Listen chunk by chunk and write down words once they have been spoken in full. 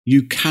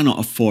You cannot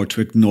afford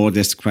to ignore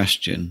this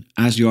question,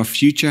 as your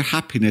future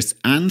happiness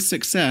and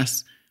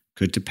success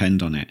could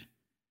depend on it.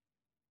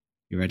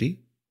 You ready?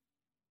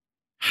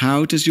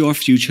 How does your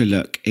future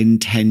look in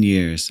 10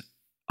 years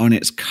on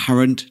its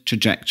current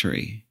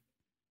trajectory?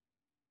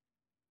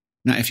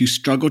 Now, if you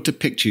struggle to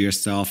picture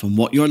yourself and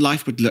what your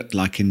life would look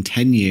like in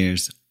 10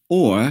 years,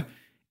 or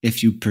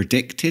if you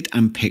predicted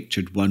and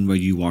pictured one where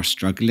you are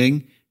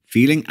struggling,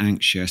 feeling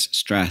anxious,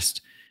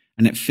 stressed,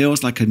 and it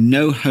feels like a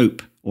no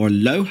hope or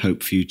low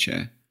hope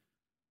future,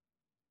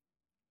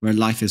 where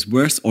life is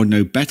worse or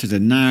no better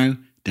than now,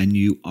 then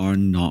you are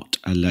not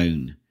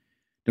alone.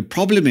 The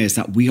problem is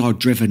that we are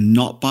driven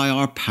not by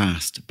our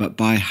past, but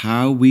by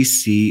how we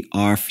see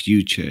our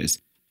futures.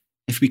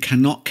 If we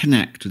cannot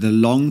connect with a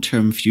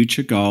long-term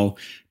future goal,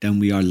 then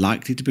we are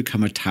likely to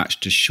become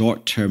attached to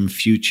short-term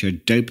future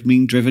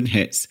dopamine-driven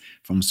hits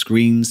from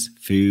screens,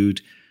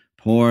 food,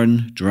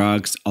 porn,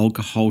 drugs,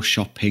 alcohol,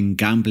 shopping,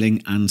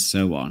 gambling, and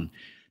so on.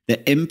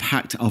 The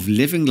impact of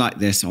living like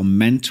this on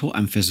mental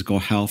and physical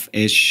health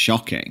is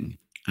shocking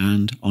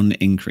and on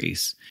the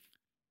increase.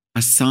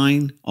 A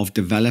sign of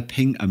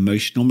developing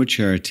emotional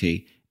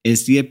maturity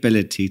is the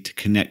ability to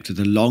connect with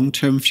a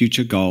long-term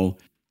future goal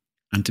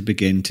and to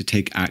begin to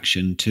take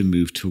action to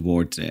move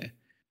towards it.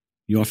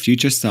 Your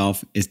future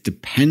self is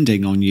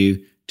depending on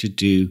you to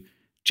do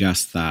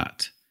just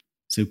that.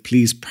 So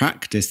please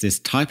practice this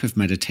type of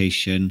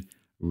meditation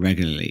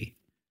regularly.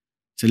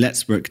 So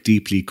let's work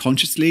deeply,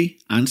 consciously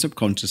and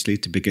subconsciously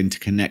to begin to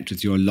connect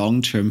with your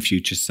long-term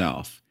future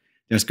self.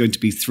 There's going to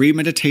be 3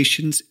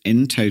 meditations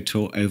in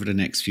total over the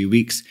next few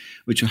weeks,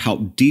 which will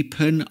help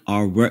deepen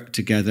our work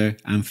together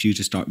and for you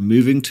to start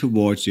moving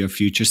towards your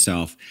future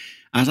self.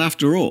 As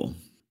after all,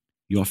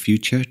 your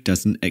future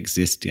doesn't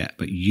exist yet,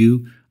 but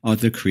you are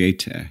the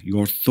creator.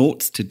 Your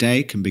thoughts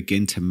today can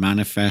begin to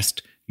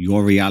manifest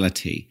your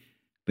reality,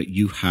 but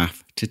you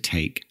have to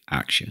take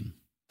action.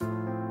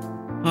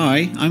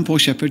 Hi, I'm Paul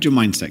Shepherd, your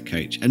mindset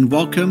coach, and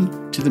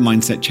welcome to the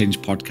Mindset Change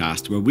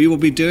podcast, where we will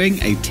be doing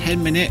a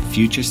 10-minute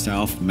future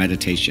self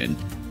meditation.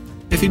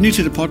 If you're new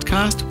to the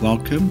podcast,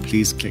 welcome.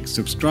 Please click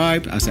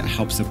subscribe as it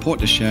helps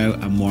support the show,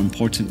 and more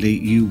importantly,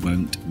 you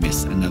won't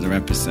miss another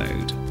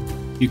episode.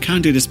 You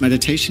can do this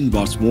meditation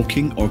whilst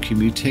walking or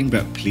commuting,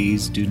 but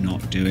please do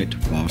not do it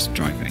whilst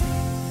driving.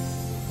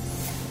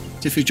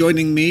 So if you're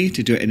joining me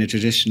to do it in a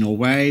traditional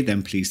way,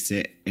 then please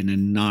sit in a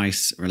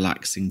nice,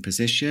 relaxing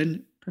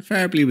position,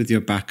 preferably with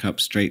your back up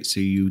straight so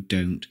you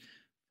don't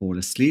fall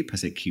asleep,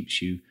 as it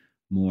keeps you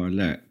more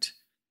alert.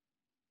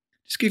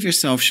 Just give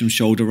yourself some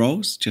shoulder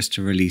rolls just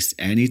to release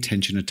any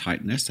tension or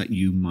tightness that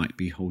you might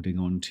be holding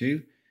on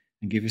to,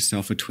 and give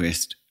yourself a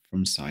twist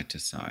from side to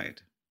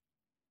side.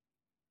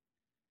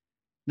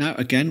 Now,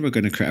 again, we're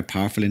going to create a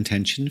powerful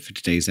intention for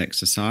today's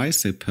exercise.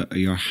 So put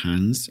your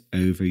hands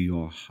over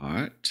your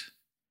heart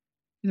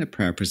in a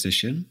prayer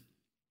position.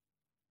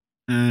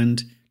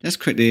 And let's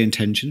create the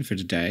intention for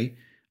today.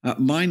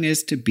 Mine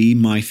is to be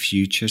my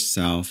future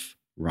self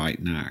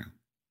right now.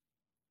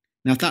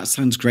 Now, if that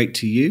sounds great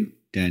to you,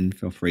 then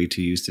feel free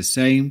to use the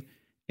same.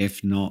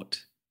 If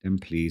not, then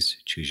please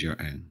choose your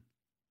own.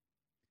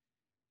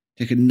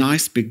 Take a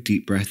nice big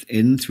deep breath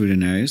in through the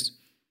nose,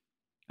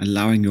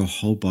 allowing your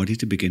whole body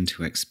to begin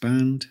to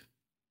expand.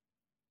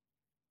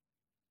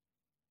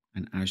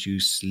 And as you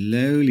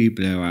slowly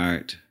blow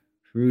out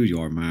through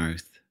your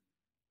mouth,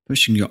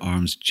 pushing your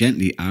arms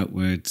gently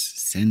outwards,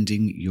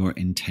 sending your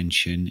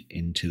intention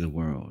into the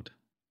world.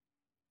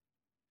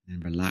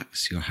 Then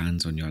relax your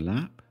hands on your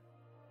lap.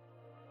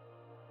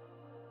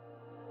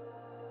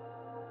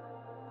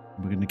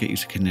 We're going to get you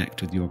to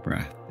connect with your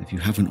breath. If you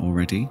haven't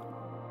already,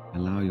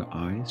 allow your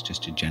eyes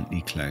just to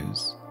gently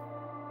close.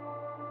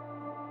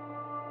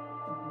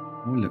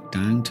 Or look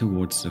down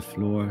towards the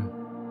floor,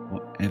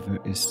 whatever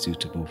is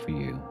suitable for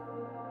you.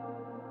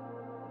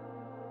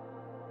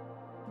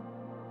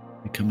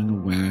 Becoming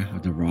aware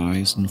of the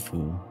rise and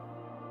fall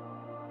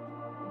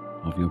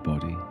of your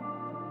body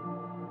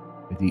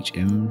with each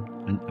in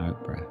and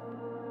out breath.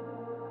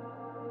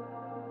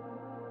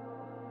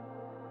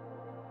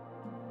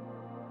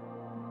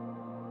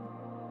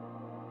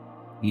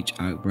 Each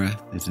out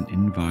breath is an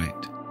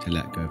invite to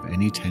let go of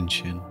any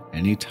tension,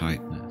 any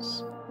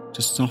tightness,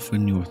 to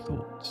soften your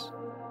thoughts,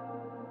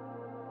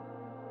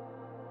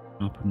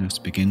 helping us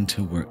begin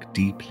to work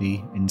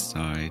deeply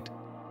inside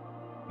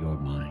your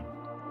mind.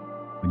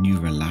 When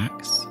you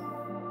relax,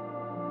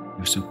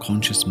 your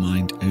subconscious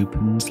mind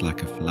opens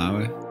like a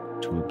flower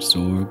to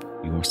absorb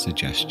your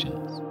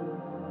suggestions.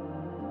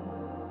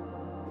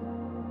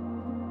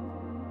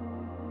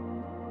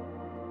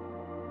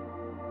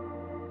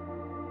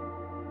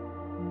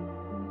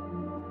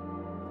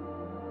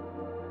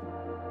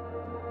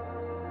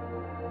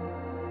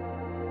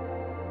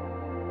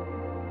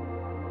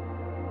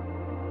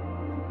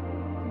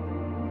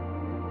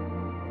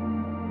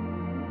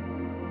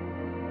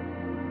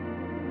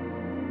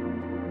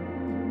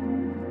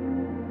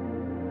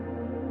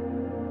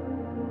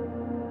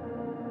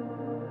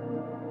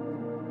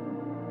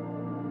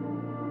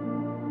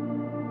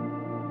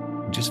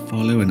 Just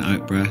follow an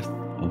out breath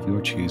of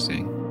your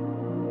choosing,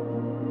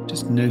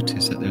 just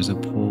notice that there's a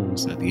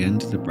pause at the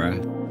end of the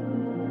breath,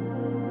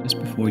 just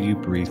before you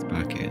breathe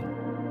back in.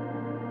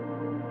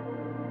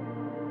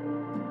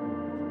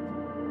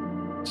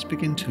 Just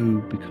begin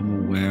to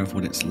become aware of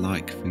what it's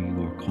like for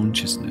your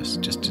consciousness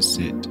just to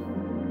sit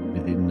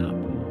within that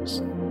pause.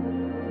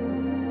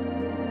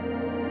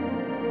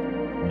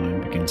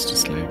 Mind begins to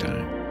slow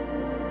down.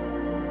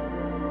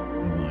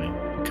 The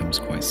mind becomes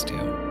quite still,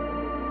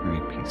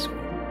 very peaceful.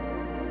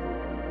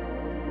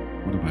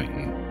 What about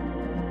you?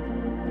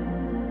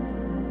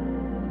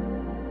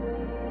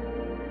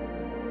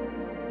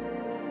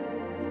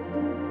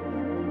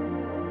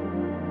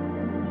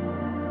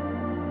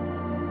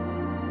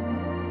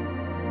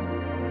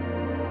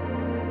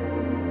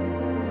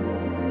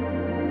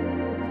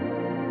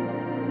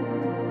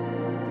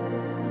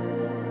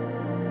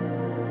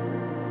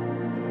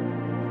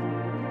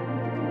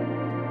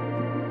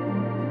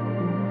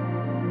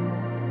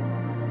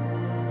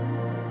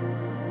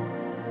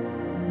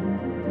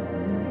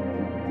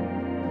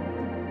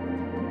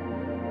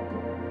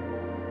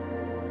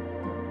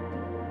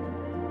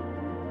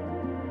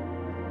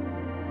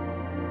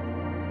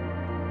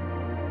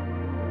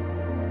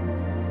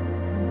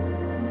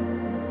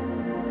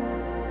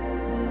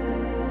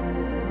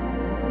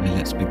 Now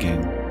let's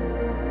begin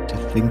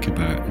to think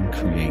about and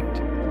create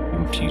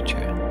your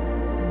future.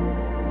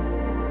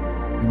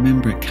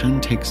 Remember, it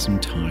can take some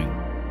time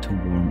to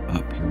warm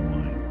up your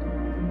mind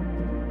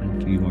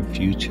and for your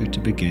future to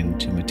begin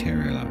to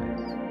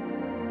materialize.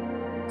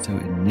 So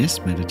in this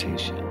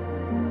meditation,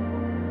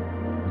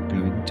 we're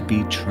going to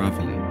be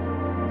traveling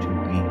to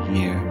a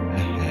year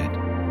ahead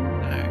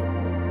from now.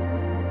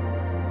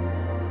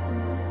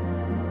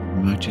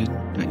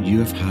 Imagine that you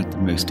have had the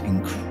most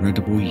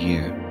incredible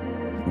year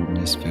from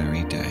this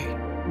very day.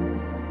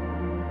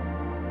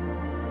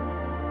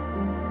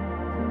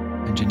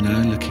 And you're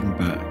now looking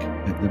back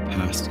at the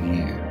past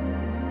year.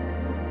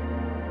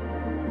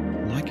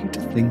 I'd like you to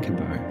think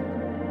about,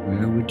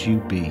 where would you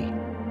be?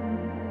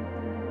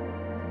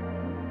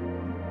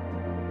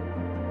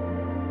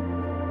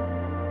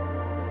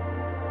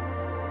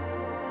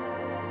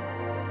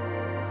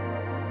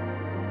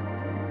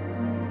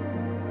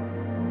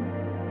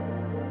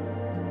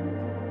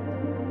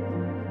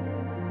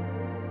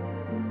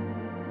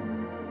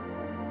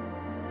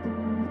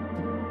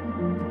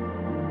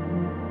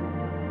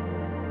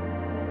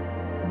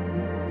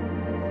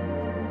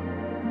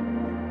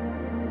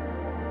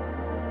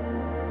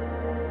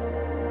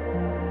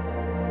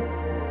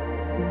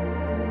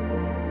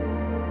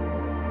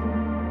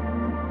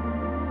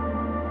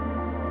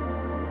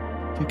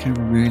 Take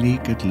a really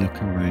good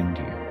look around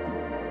you.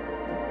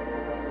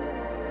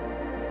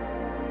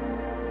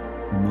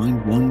 Your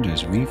mind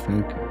wanders,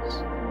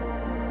 refocus.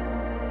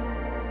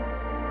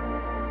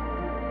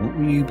 What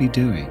will you be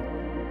doing?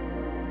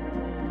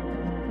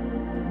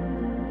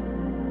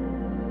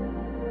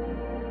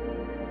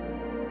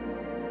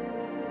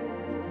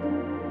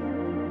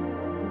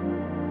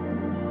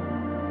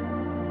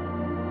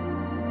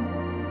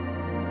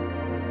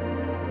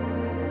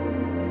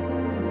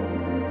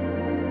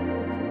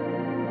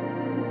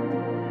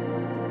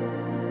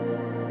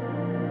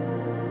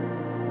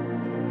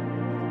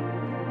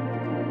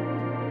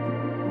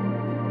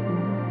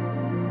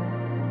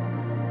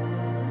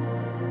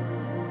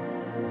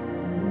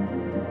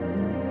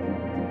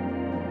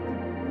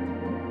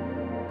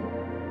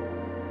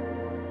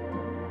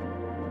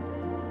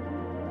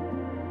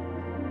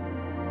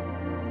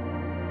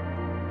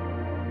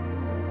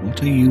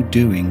 What are you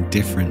doing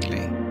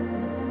differently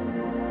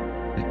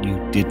that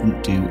you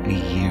didn't do a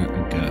year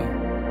ago?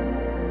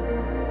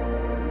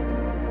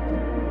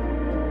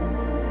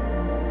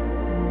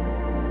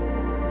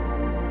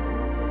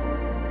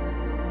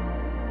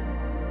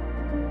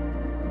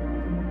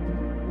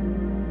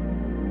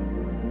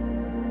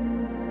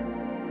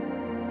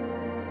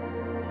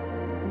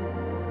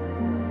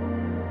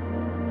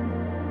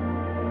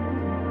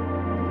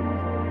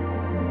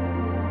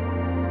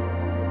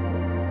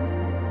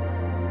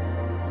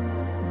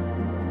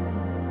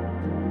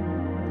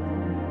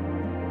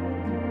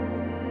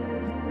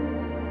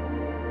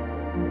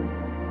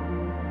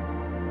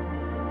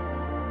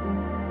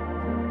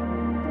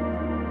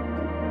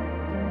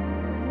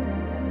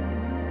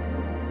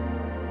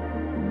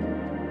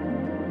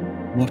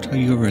 What are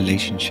your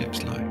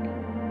relationships like?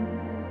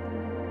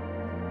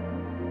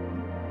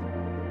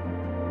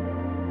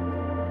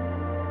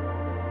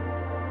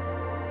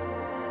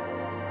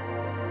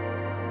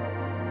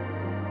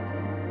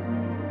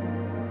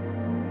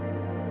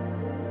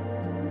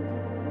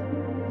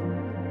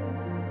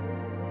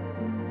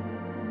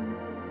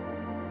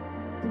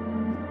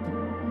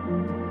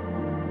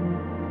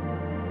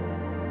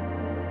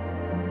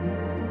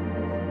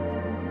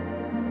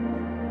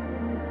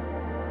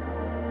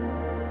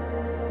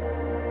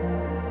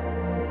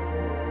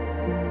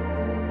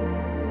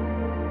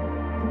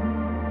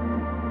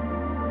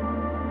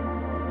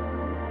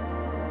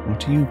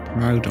 What are you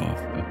proud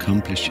of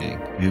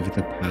accomplishing over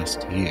the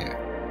past year?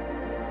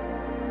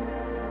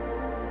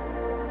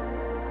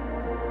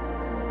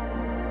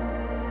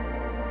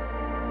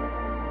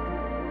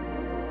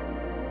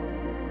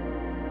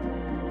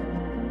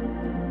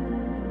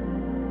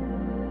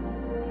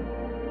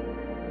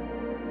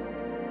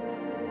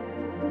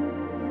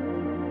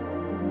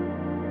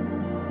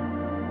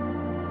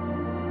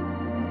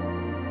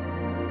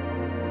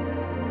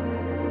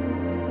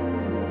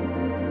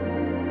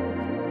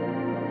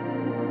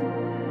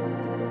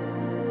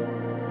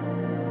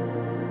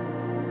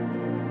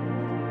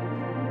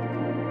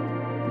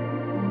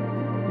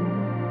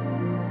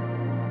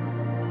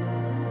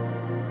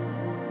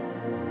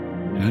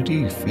 How do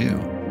you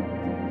feel?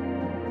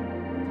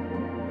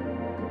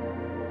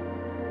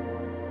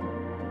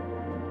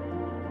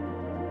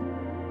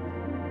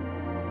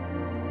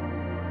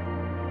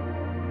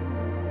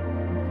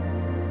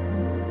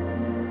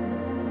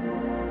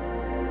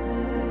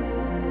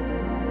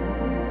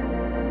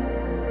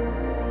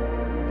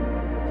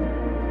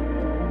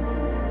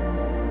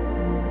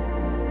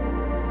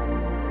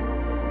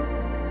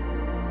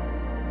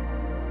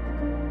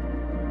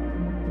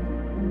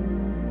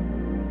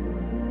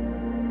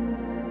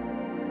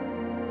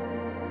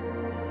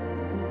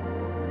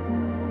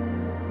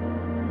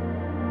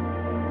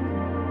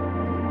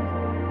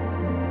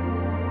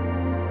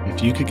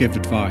 If you could give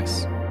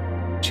advice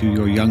to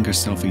your younger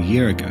self a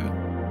year ago,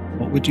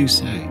 what would you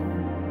say?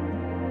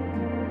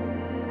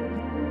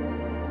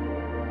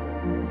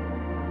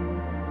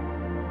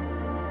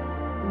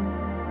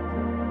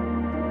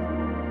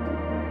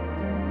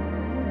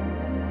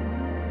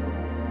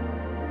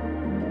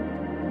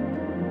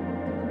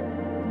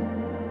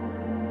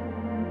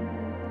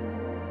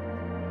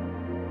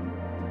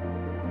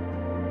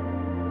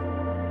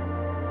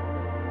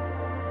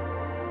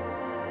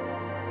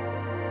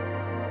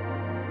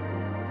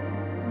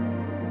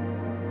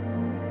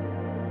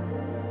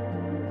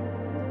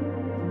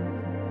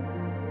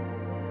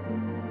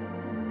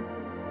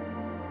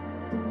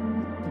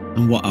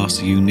 And what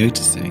else are you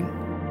noticing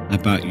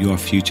about your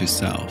future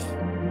self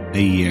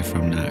a year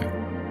from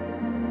now?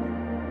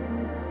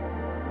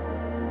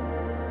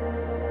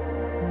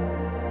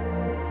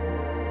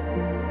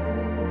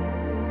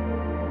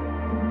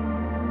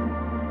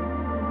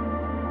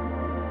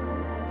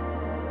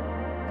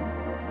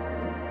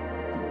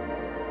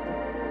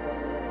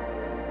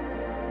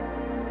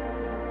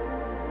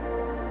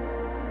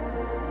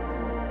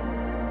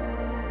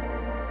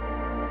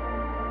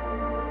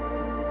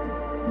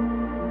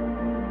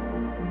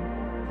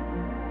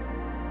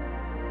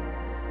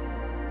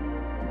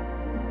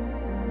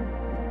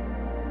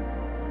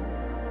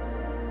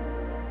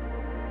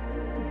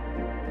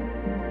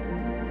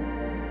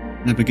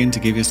 Now begin to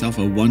give yourself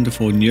a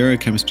wonderful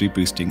neurochemistry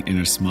boosting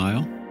inner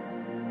smile.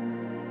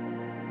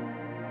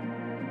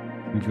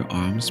 Move your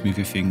arms, move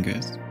your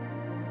fingers.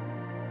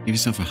 Give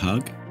yourself a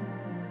hug.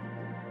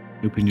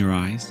 Open your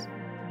eyes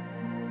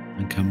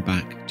and come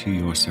back to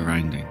your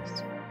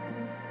surroundings.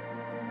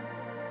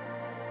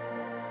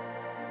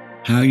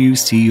 How you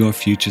see your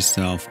future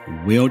self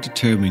will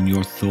determine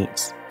your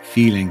thoughts,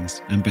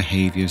 feelings, and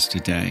behaviors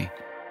today.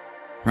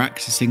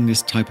 Practicing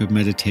this type of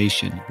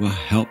meditation will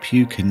help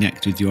you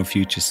connect with your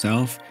future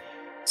self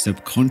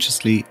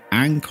subconsciously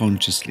and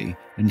consciously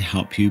and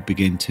help you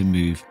begin to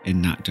move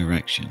in that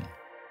direction.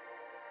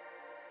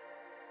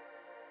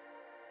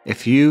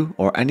 If you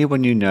or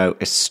anyone you know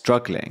is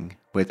struggling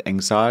with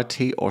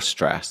anxiety or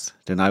stress,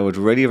 then I would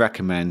really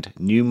recommend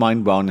New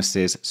Mind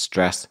Wellness's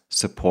Stress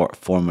Support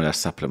Formula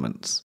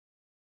supplements.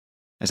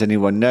 As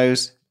anyone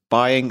knows,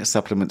 buying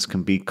supplements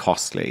can be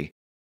costly.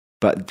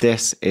 But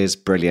this is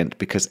brilliant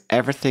because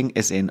everything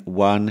is in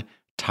one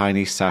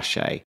tiny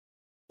sachet.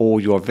 All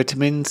your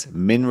vitamins,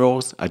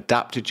 minerals,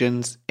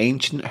 adaptogens,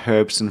 ancient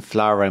herbs and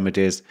flower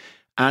remedies,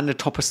 and the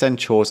top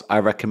essentials I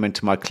recommend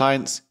to my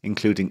clients,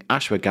 including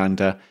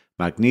ashwagandha,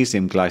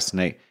 magnesium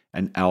glycinate,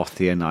 and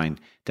L-theanine.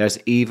 There's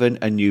even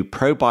a new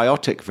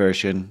probiotic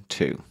version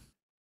too.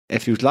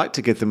 If you'd like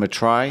to give them a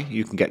try,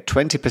 you can get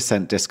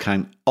 20%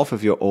 discount off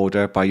of your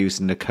order by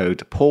using the code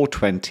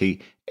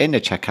PAUL20 in the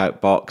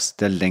checkout box.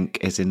 The link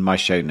is in my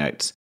show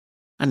notes.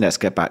 And let's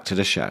get back to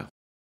the show.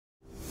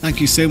 Thank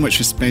you so much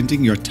for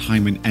spending your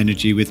time and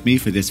energy with me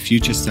for this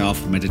Future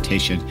Self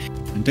meditation.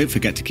 And don't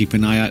forget to keep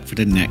an eye out for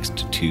the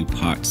next 2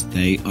 parts.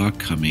 They are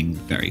coming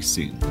very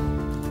soon.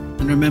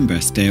 And remember,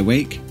 stay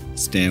awake,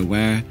 stay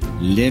aware,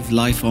 live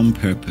life on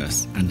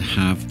purpose, and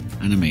have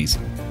an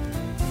amazing day.